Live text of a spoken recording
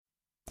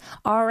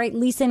All right,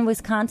 Lisa in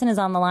Wisconsin is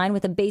on the line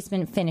with a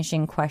basement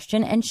finishing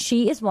question, and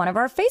she is one of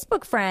our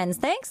Facebook friends.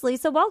 Thanks,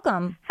 Lisa.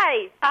 Welcome.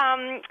 Hi.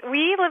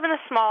 We live in a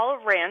small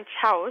ranch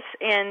house,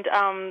 and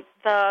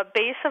the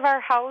base of our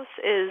house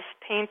is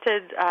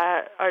painted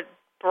a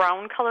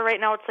brown color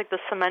right now. It's like the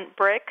cement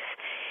bricks,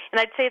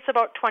 and I'd say it's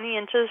about 20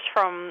 inches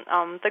from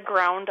the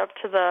ground up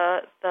to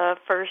the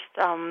first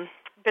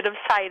bit of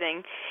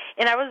siding.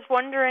 And I was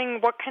wondering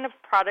what kind of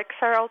products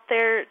are out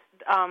there.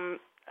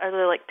 Are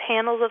there like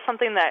panels of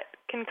something that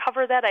can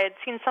cover that? I had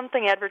seen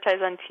something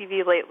advertised on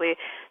TV lately,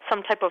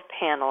 some type of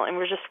panel, and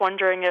we're just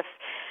wondering if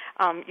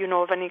you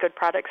know of any good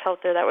products out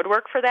there that would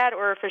work for that,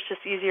 or if it's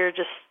just easier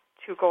just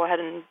to go ahead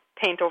and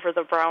paint over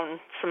the brown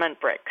cement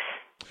bricks.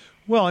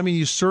 Well, I mean,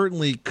 you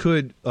certainly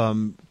could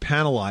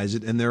panelize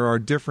it, and there are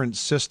different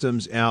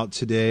systems out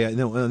today. I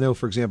know,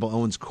 for example,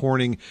 Owens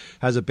Corning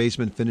has a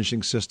basement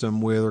finishing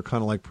system where they're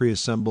kind of like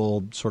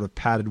pre-assembled sort of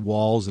padded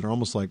walls that are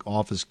almost like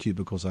office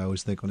cubicles, I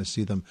always think when I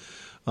see them,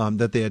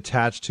 that they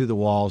attach to the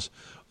walls,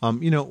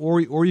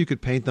 or you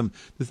could paint them.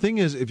 The thing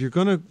is, if you're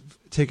going to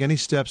take any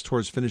steps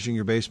towards finishing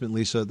your basement,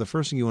 Lisa, the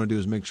first thing you want to do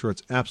is make sure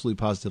it's absolutely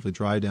positively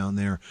dry down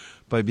there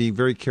by being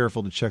very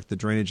careful to check the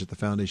drainage at the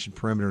foundation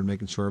perimeter and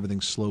making sure everything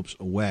slopes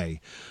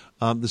away.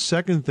 The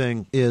second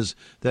thing is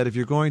that if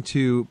you're going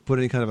to put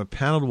any kind of a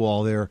paneled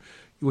wall there,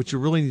 what you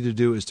really need to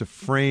do is to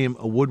frame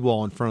a wood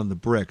wall in front of the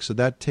brick. So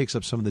that takes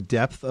up some of the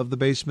depth of the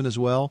basement as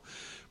well.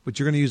 But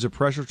you're going to use a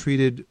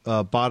pressure-treated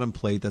bottom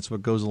plate. That's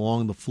what goes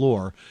along the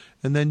floor.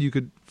 And then you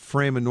could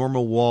frame a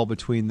normal wall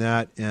between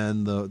that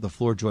and the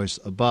floor joists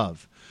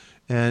above.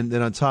 And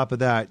then on top of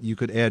that, you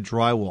could add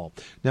drywall.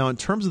 Now, in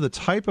terms of the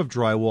type of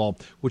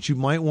drywall, what you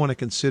might want to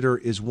consider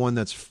is one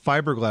that's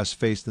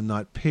fiberglass-faced and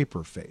not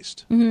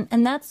paper-faced. Mm-hmm.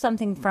 And that's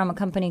something from a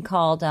company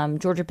called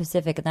Georgia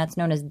Pacific, and that's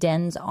known as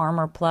Den's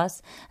Armor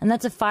Plus. And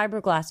that's a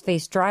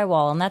fiberglass-faced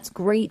drywall, and that's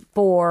great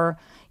for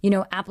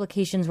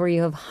applications where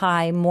you have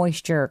high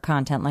moisture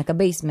content, like a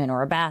basement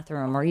or a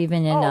bathroom, or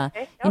even in a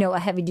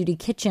heavy-duty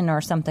kitchen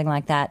or something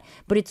like that.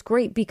 But it's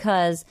great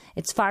because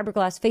it's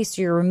fiberglass-faced,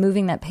 so you're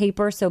removing that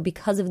paper. So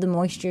because of the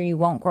moisture, you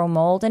won't grow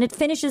mold, and it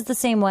finishes the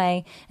same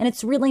way. And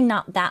it's really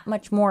not that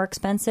much more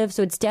expensive,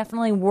 so it's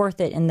definitely worth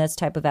it in this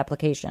type of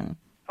application.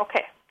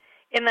 Okay,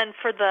 and then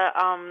for the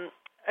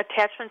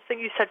attachments thing,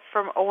 you said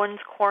from Owens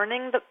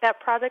Corning that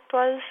product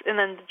was, and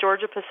then the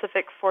Georgia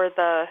Pacific for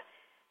the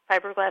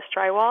fiberglass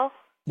drywall.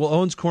 Well,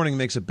 Owens Corning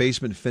makes a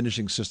basement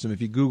finishing system.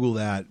 If you Google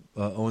that,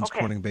 Owens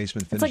Corning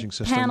basement finishing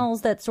system. It's like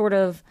panels that sort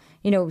of,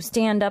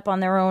 stand up on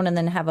their own and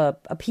then have a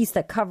piece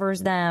that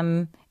covers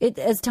them.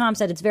 As Tom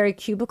said, it's very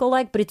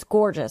cubicle-like, but it's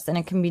gorgeous, and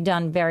it can be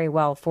done very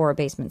well for a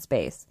basement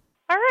space.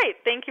 All right.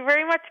 Thank you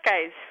very much,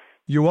 guys.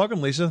 You're welcome,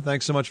 Lisa.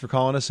 Thanks so much for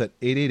calling us at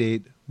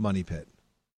 888-MONEY-PIT.